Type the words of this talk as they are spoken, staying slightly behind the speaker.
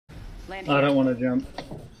Land I here. don't want to jump.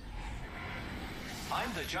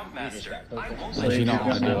 I'm the jump master. I won't If let you you don't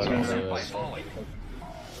want to do it, I'll do by it. falling.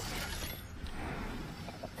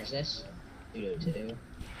 What is this? 202.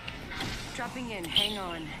 Dropping in. Hang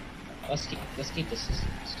on. Let's keep this distance.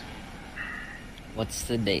 What's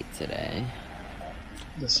the date today?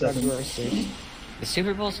 The February 7th. 6th. The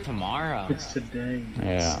Super Bowl's tomorrow. It's today.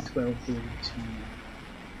 Yeah. It's 12:32.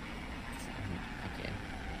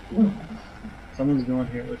 Okay. Someone's going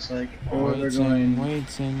here. It looks like, or they're Waiting,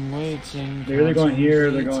 going. waiting. They're either going here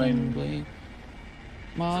or they're going. contemplating.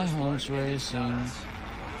 My heart's racing.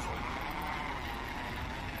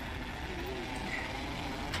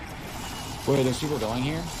 Wait, there's people going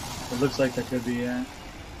here? It looks like that could be. Yeah.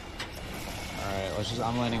 Alright,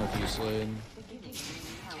 I'm landing with you, Slade.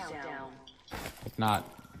 If not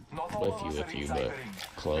with you, but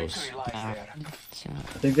close. I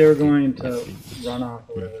think they were going to run off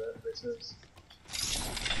or whatever that place is.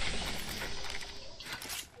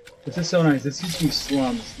 This is so nice. This used to be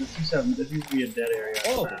slums. This used to be a dead area.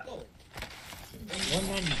 Oh!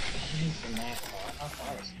 190 from that far. How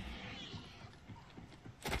far is it?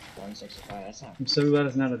 165, that's not. I'm so glad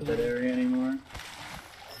it's not a dead area anymore.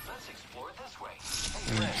 Let's explore this way.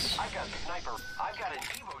 Hey, Fred, I've got the sniper. I've got an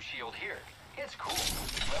Evo shield here. It's cool.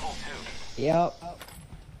 Level 2. Yep.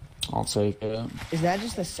 I'll take it. Is that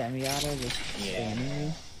just a semi-auto just standing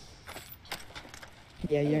there?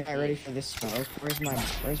 Yeah, you're not ready for this smoke. Where's my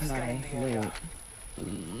loot?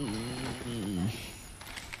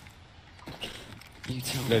 You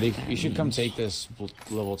tell me. Daddy, what that you should come means. take this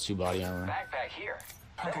level 2 body armor. Backpack here.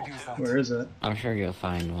 Level 2. Where is it? I'm sure you'll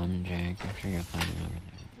find one, Jack. I'm sure you'll find one over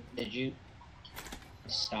there. Did you?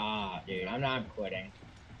 Stop, dude. I'm not quitting.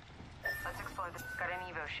 Let's explore this. Got an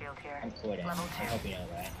Evo shield here. I'm quitting. I hope you know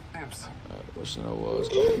that. Wish I was.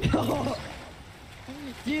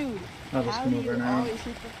 Dude, I'll just how come do over you now. always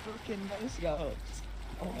hit the freaking no scopes?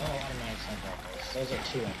 Oh, automatic sniper rifles. Those are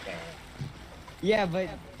too unfair. Yeah, but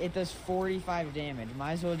it does 45 damage.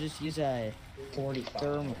 Might as well just use a 45.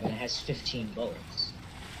 Thermal. And it has 15 bullets.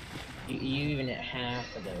 You even hit half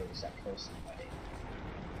of those that kill somebody.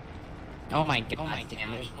 Oh my god,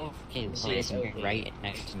 damn it. Okay, See, place it's okay. right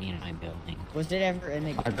next to me in my building. Was it ever in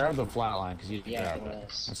the I grabbed the flatline because you Yeah, grabbed it it.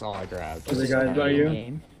 was. That's all I grabbed. Was the guys by you?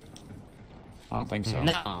 game? I don't think so.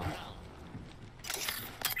 No.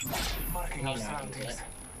 Marking Me our not surroundings. doing it.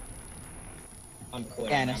 I'm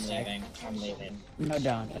quitting. Yeah, in a I'm sec. leaving. I'm leaving. No,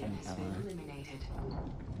 don't.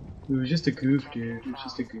 It was just a goof, dude. It was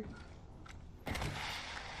just a goof.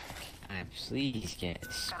 Please get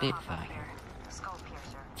Spitfire. Skull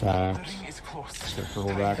piercer. Facts. Ring is close. Just a purple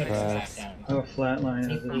Put it backpack. back down. I have a flatline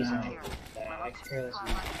as of Please now. I compare this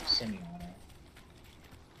with semi-auto.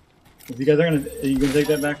 If you guys are you gonna take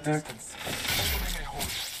that backpack? Distance.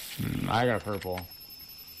 Opening a hole. I got a purple.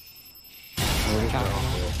 Close.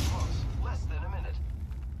 Less than a minute.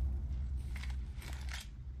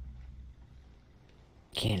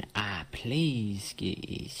 Can I please get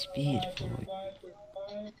a Spitfire?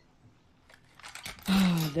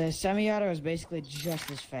 The semi-auto is basically just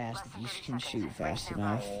as fast if you can shoot fast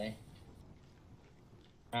enough. Not really.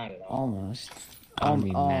 Not at all. Almost. I'll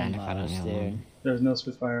be mad if I don't Almost, get dude. one. There's no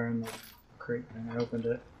Spitfire in the crate thing. I opened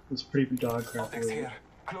it. It's pretty dog crap. Optics Really. here.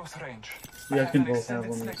 Close range. You guys can An both have extended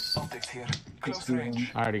one. snake. It's Optics here. Close two of them.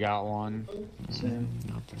 range. I already got one. Same.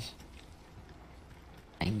 Not this.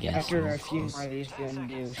 I guess. After I'll a few close. more of these, we're gonna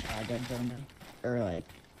do shotgun thunder. Or like,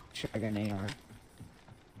 shotgun AR.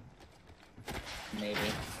 Maybe.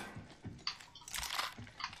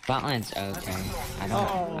 Flatline's okay. I don't.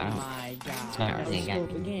 Oh I don't. my god. It's not really Scope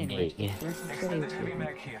got again. me. Yeah. Where's the Extended heavy scope?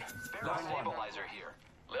 mag here. Level 1. Stabilizer here.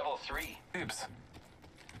 Level 3. Ibs.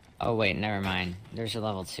 Oh wait, never mind. There's a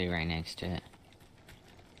level 2 right next to it.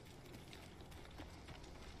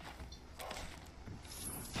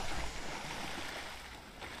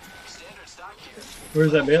 Standard stock here.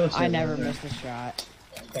 Where's that bailiff? I stand never right there? missed a shot.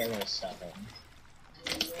 They're gonna stuff it.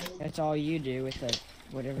 That's all you do with the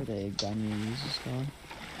whatever the gun you use is called.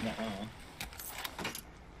 Nuh-uh.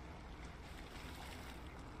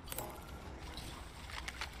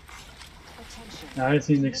 I just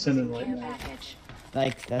need an extended light mag.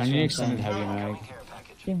 Like that's I what need I'm extended saying. heavy mag. Care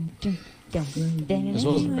package. As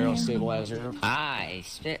well as a barrel stabilizer. I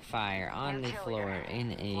Spitfire on the floor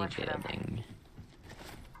in a building.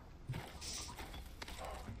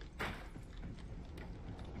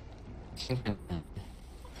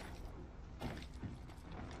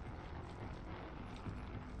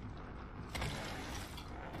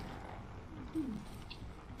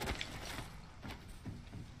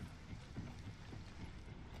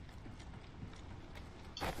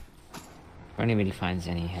 If anybody finds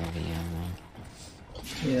any heavy ammo.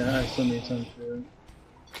 Yeah, I still need some food.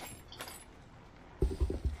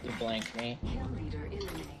 You blanked me.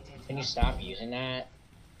 Can you stop using that?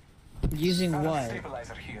 Using Found a what?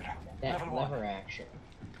 stabilizer here. That Level 1. lever action.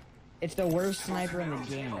 It's the worst sniper in the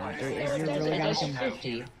game. If you're really gonna It does compare.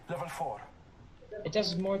 50. Level 4. It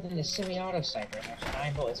does more than the semi-auto sniper. It has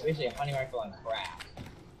 9 bullets. It's basically a honey rifle on crack.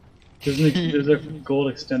 There's a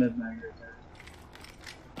gold extended mag right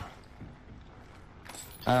there.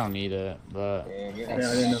 I don't need it, but Dude, you're Yeah, I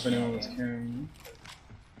gonna didn't know if anyone was carrying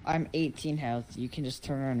I'm 18 health. You can just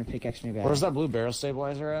turn around and pickaxe me back. where's that blue barrel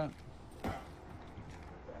stabilizer at?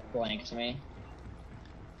 blanked me.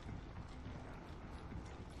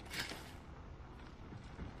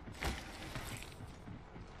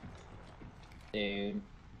 Dude.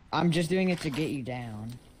 I'm just doing it to get you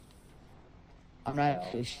down. I'm not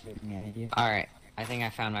actually shooting at you. Alright, I think I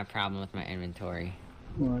found my problem with my inventory.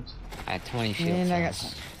 What? I had 20 shield And I got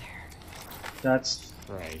cells. some. That's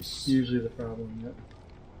Christ. usually the problem. Yep.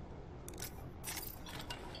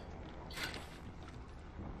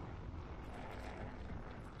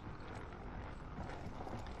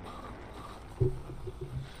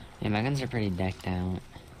 Yeah, my guns are pretty decked out.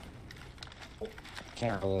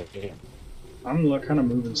 Can't really get it. I'm kind of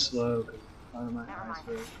moving slow because out of my eyes.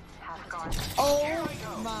 Half gone. Oh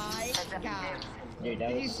my god! Dude, that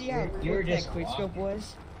Did you was, see how you were quick that just quick scope walking.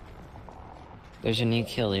 was? There's a new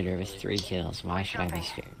kill leader with 3 kills. Why should I be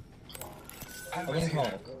scared? I wouldn't call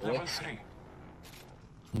it Level quick, 3.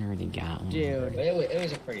 I already got one. Dude. but it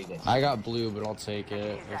was a pretty good. I got blue, but I'll take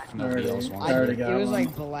it if nobody else I wants already it. got It was one.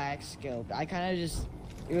 like black scope. I kind of just.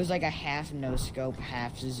 It was like a half no scope,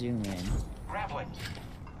 half zoom in. Grappling.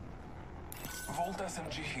 Volt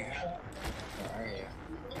SMG here. Where are you?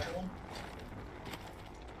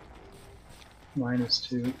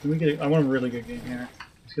 -2. Can we get? I want a really good game here.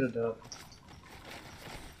 Let's get a dub.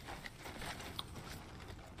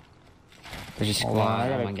 There's a Hold on, squad. I Oh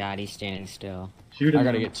gotta- my god, he's standing still. Shoot him. I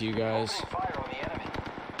gotta get to you guys. Fire on the enemy.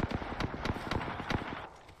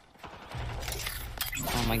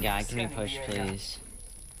 Oh my god, can we push, please?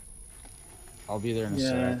 I'll be there in a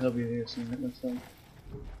Yeah, sec. he'll be here soon. It looks like.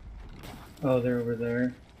 Oh, they're over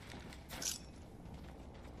there.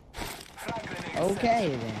 Frag grenade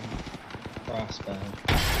Okay then. Crossbow.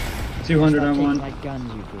 200 on Stop taking one. my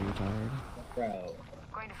guns, you retard. Bro.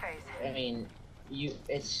 Going to phase. I mean,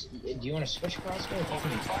 it's. Do you want to switch crossbow? Or do you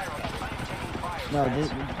want Fire on the flank. No, this.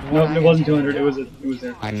 No, it wasn't 200. It was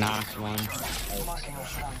there. I knocked one. Marking our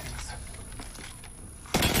surroundings.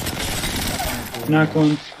 Knocked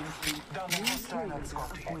one. Down the hostile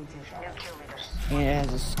escort here. New kill leader. And it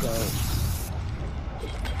has a scope.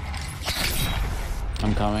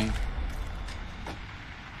 I'm coming.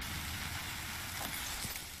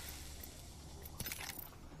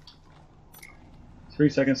 Three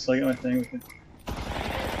seconds till I get my thing. We can...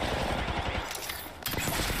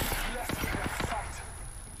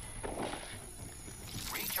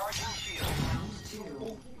 Recharging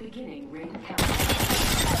shield. Beginning ring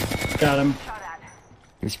count. Got him. Shot at.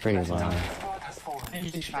 It's pretty low. Squad has fallen.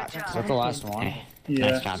 Is that the last one?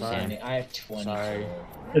 Yeah. Nice job, Sorry. Sam. to? I have 20. Sorry.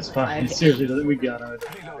 It's fine. Seriously, we got him.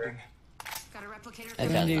 Reloading. Got a replicator. That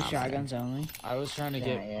We're gonna does do not matter. shotguns only. I was trying to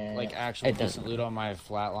get Yeah. like actual It doesn't decent loot on my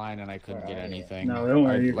flatline and I couldn't Where get are you? anything. No, don't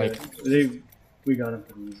worry. I, You're like, good. We got him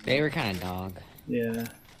pretty easy. They were kind of dog. Yeah.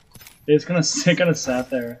 It's gonna it kind of sat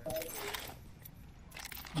there.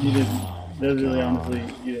 You did. Literally, God.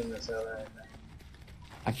 honestly, you didn't miss out on anything.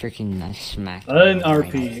 I freaking smacked. Other than them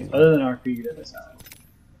right RP, now. other than RP, you didn't miss out.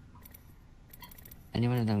 Any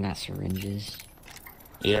one of them got syringes?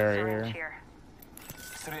 yeah, Syringe yeah. here.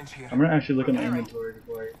 Syringe here. I'm gonna actually look at my inventory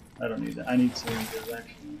before I don't need that. I need syringes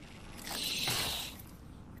actually.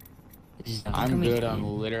 This is I'm alchemy. good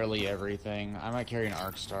on literally everything. I might carry an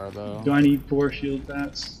arc star though. Do I need 4 shield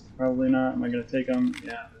bats? Probably not. Am I gonna take them?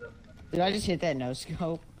 Yeah. Did I just hit that no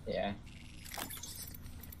scope? Yeah.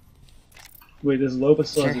 Wait, this Loba Is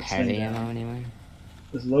still there has its heavy thing ammo down. anywhere?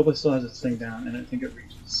 This Loba still has its thing down, and I think it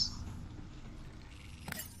reaches.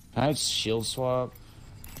 Can I shield swap?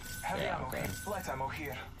 Heavy Yeah, ammo okay. here. Light ammo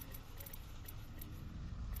here.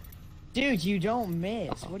 Dude, you don't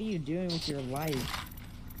miss. What are you doing with your life?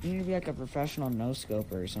 You need to be like a professional no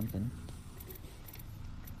scoper or something.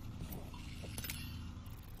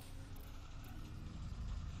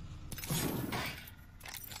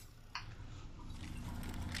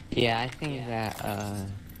 Yeah, I think that,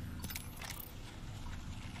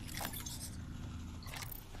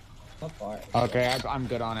 How far? Okay, I'm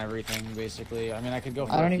good on everything basically. I mean, I could go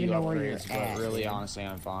for I don't a even few know where you're upgrades, but at, really, dude. honestly,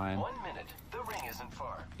 I'm fine. 1 minute. The ring isn't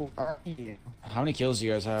far. Who are you? How many kills do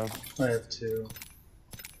you guys have? I have 2.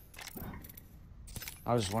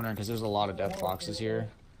 I was just wondering because there's a lot of death boxes here.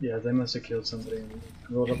 Yeah, they must have killed somebody. And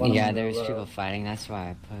rolled up on Yeah, them there and was rolled people up. fighting. That's why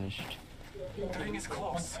I pushed. Ring is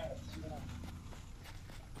close.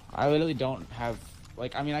 I literally don't have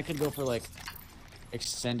like. I mean, I could go for like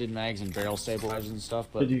extended mags and barrel stabilizers and stuff,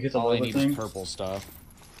 but Did you get the all I lava need thing? is purple stuff.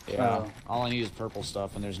 Yeah, Oh. all I need is purple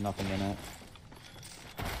stuff, and there's nothing in it.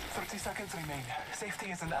 30 seconds remain. Safety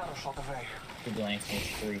is an arrow shot away. You blanked me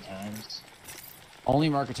 3 times. Only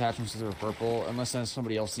mark attachments that are purple, unless then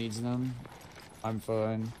somebody else needs them. I'm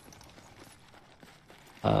fine.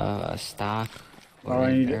 Stock All or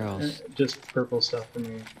I need barrels. just purple stuff for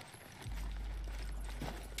me.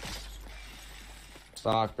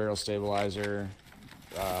 Stock, barrel stabilizer,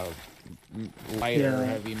 lighter, Yeah.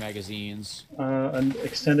 heavy magazines. An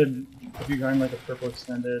extended. Have you gotten like a purple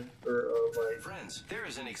extended or like? Friends, there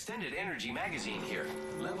is an extended energy magazine here.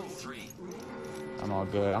 Level 3. I'm all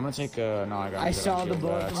good. I'm gonna take a. No, I got. I saw the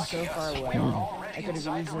bullet bullet. from so far away. We're already I could have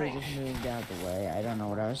inside the easily ring. just moved out the way. I don't know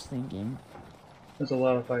what I was thinking. There's a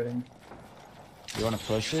lot of fighting. You want to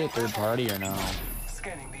push it, third party or no?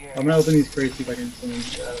 Scanning the air. I'm gonna open these crates see if I can something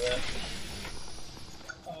get out of that.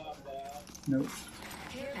 Nope.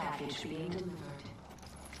 Care package being delivered.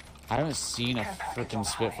 I haven't seen a freaking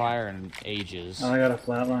Spitfire in ages. I got a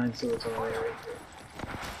flatline, so it's alright.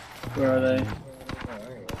 Where are they?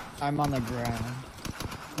 I'm on the ground.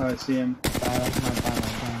 Oh, I see him. That's my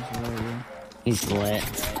final gun for you. He's lit.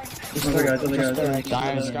 Other guys, other guys. other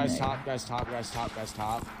Guys, guys. top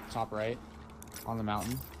right, on the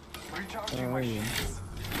mountain. Recharging my shields.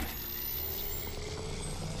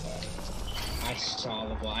 I saw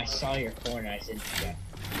the ball. I saw your corner. I said, yeah.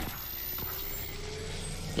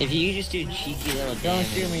 If you just do cheeky little Don't damage,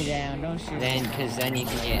 shoot me down. Don't shoot then me because then you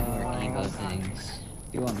can get more Evo things.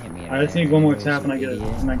 You won't hit me. I just need one more tap and I get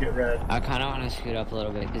get red. I kind of want to scoot up a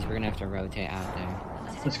little bit because we're gonna have to rotate out there.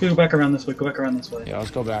 Let's go back around this way. Go back around this way. Yeah,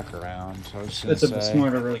 let's go back around. I was just It's gonna a say,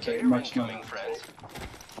 smarter rotate, much smarter. Incoming, friends.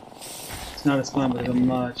 It's not as fun, but it's a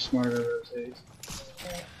much smarter rotate.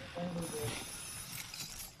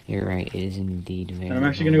 You're right, it is indeed very. And I'm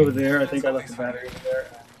actually gonna go over there. I think I left the battery over there.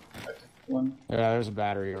 I took one. Yeah, there's a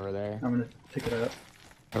battery over there. I'm gonna pick it up.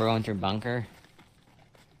 We're going through bunker.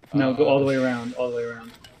 No, go all the way around. All the way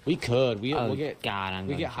around. We could. Oh We'll get. God, I'm. We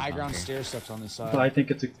going get through high ground bunker. stair steps on this side. But I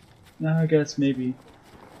think it's a. No, I guess maybe.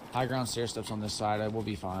 High ground stair steps on this side. We'll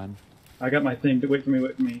be fine. I got my thing. Wait for me.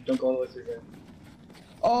 Wait for me. Don't go all the way through here.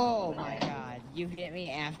 Oh my God! You hit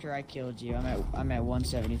me after I killed you. I'm at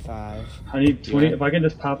 175. I need 20. Yeah. If I can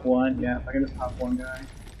just pop one. Yeah, if I can just pop one guy.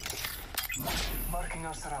 Marking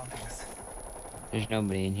our surroundings. There's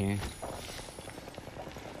nobody in here.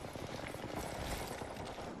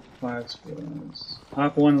 5 squares.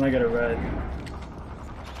 Pop one and I get a red.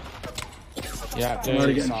 Yeah, I'm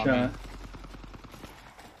already they getting saw shot. me.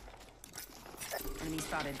 Enemy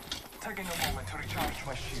spotted. Taking a moment to recharge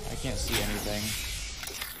my shield. I can't see anything.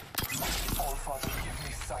 All Father, give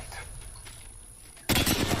me sight.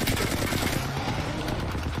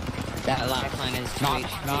 That lifeline is 2 Not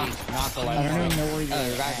HP. the I light. don't even know where you Oh,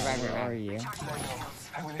 are. right. Where are you?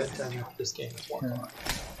 I will assist you. This game is one. Yeah.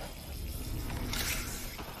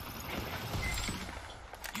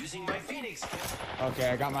 Using my Phoenix kit. Okay,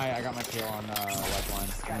 I got my kill on lifeline.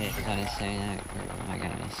 Is that saying that? Oh my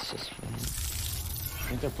God, it's just. I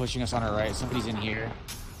think they're pushing us on our right. Somebody's in here.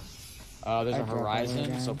 There's I a dropped horizon,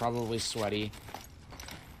 another so guy. probably sweaty.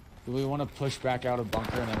 Do we want to push back out of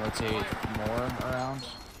bunker and then rotate more around?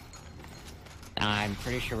 I'm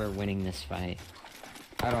pretty sure we're winning this fight.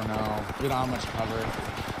 I don't know. We don't have much cover.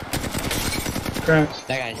 Cracked.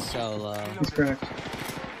 That guy's so low. He's cracked.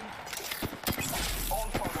 All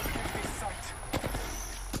Father, give me sight.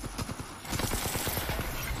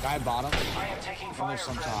 Guy bottom, I am taking and fire, there's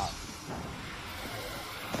some friends. top.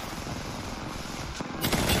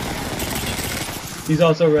 He's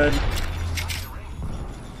also red.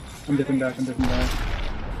 I'm dipping back.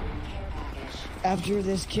 After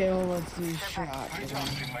this kill, let's do shot.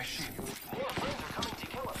 Recharging my shield.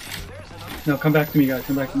 No, come back to me, guys.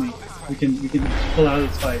 Come back to me. We can pull out of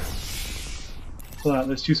this fight. Pull out.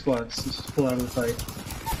 There's 2 squads. Let's just pull out of the fight.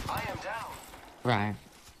 I am down. Right.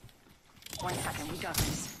 1 second, we got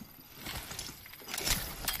this.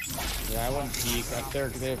 Yeah, I wouldn't peek. They're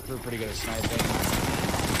pretty good at sniping.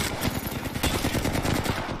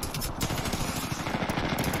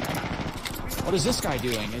 What is this guy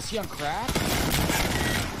doing? Is he on crack?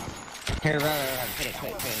 Here, right. Hit it,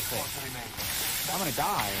 quick. I'm gonna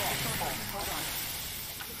die.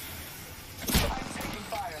 Taking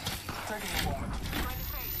fire. Taking a moment.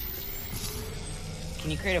 Can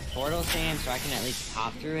you create a portal, Sam, so I can at least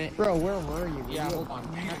pop through it? Bro, where were you? Yeah, hold on.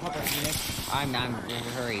 Can I pop a Phoenix? I'm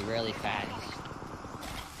hurry really fast.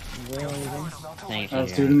 Thank you.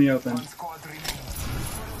 Let's do it in the open. Nice.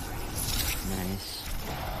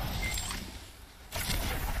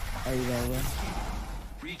 Are you there, Will?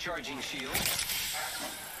 Recharging shield.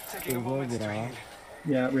 We Taking a will moment's get training. off.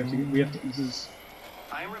 Yeah, we have to. This is.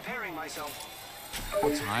 I am repairing myself.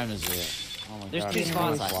 What time is it? Oh my There's god. two it's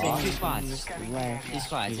spots 4 left. o'clock. There's two spots. Left. Two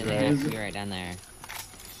spots. He's And right. they have to be right down there.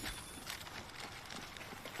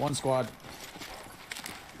 One squad.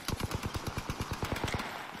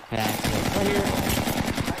 Back.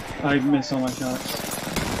 I missed all my shots.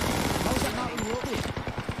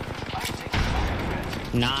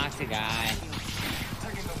 Knocked a guy.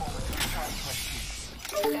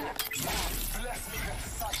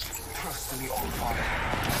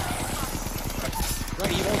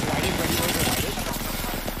 Ready, Evo's whited, ready, Evo's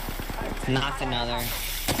whited. Knocked another.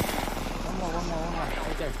 One more,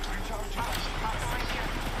 right there.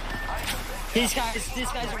 This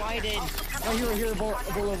guy's whited. Right here, bullet.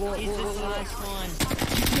 He's just the last one.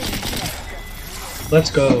 Let's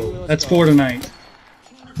go. That's 4 tonight.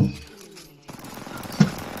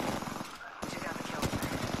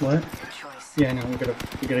 What? Yeah, no, we gotta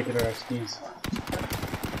get our XPs.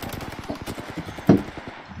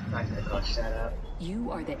 Not gonna clutch that up.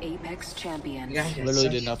 You are the Apex champions. You guys are Literally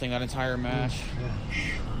such- did nothing that entire match.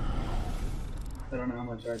 I don't know how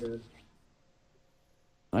much I did.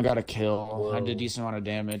 I got a kill. Whoa. I did a decent amount of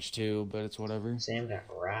damage too, but it's whatever. Sam got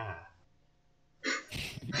right.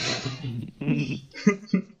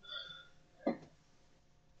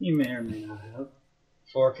 You may or may not have.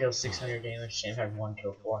 4 kills, 600 damage. Sam had 1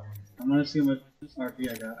 kill, 400. I'm gonna see how much RP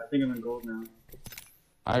I got. I think I'm in gold now.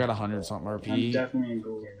 I got 100 something I'm RP. definitely in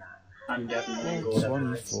gold. I'm definitely in gold.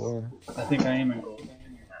 24. I think I am in gold.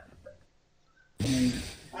 I think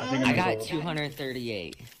I'm I in got gold.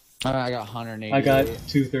 238. I got 180. I got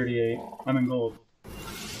 238. I'm in gold.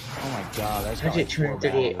 Oh my god, that's I got did like 4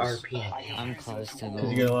 238 battles. RP. I'm close to Because you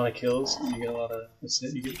gold. get a lot of kills, and you get a lot of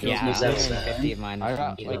assists. You get kills Yeah, and assists. 150 of mine I from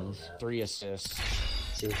got kills. like 3 assists.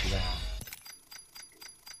 See what you got.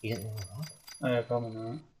 You didn't level up? Probably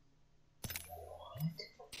not.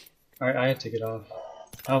 Alright, I have to get off.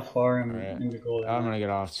 How far am I Alright. into gold? I'm gonna get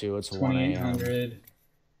off too. It's 1 a.m. 2800.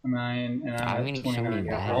 I'm 9, and I'm I'm gonna at get so many 29.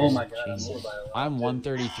 battles. Oh my god, I'm Jesus. over by a lot. I'm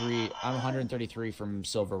 133. I'm 133 from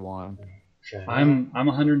silver 1. Shut up. I'm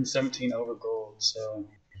 117 over gold, so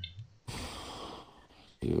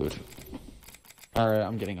Dude. Alright,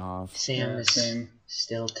 I'm getting off. Sam yeah, is same.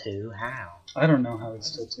 still 2. How? I don't know how it's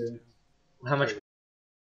still 2. How much